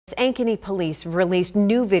Ankeny police released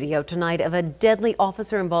new video tonight of a deadly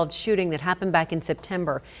officer-involved shooting that happened back in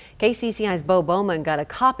September. KCCI's Bo Bowman got a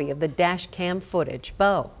copy of the dash cam footage.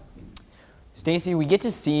 Bo. Stacy, we get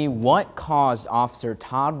to see what caused Officer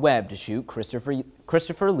Todd Webb to shoot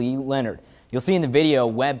Christopher Lee Leonard. You'll see in the video,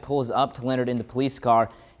 Webb pulls up to Leonard in the police car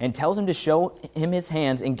and tells him to show him his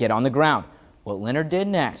hands and get on the ground. What Leonard did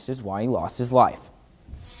next is why he lost his life.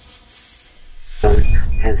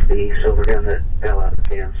 Hence the silver gun that fell out of the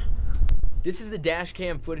cans. This is the dash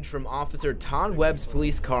cam footage from Officer Todd Webb's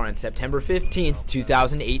police car on September 15th,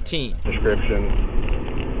 2018. Description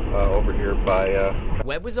over here by...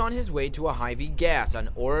 Webb was on his way to a Hy-Vee gas on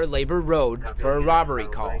Ora Labor Road for a robbery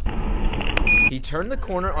call. He turned the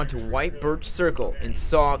corner onto White Birch Circle and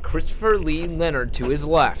saw Christopher Lee Leonard to his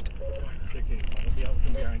left.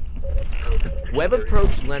 Webb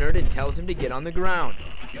approached Leonard and tells him to get on the ground.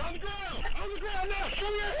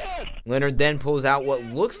 Leonard then pulls out what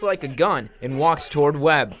looks like a gun and walks toward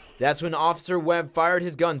Webb. That's when Officer Webb fired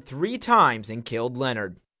his gun 3 times and killed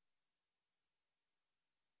Leonard.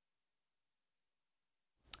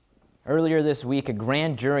 Earlier this week, a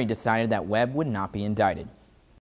grand jury decided that Webb would not be indicted.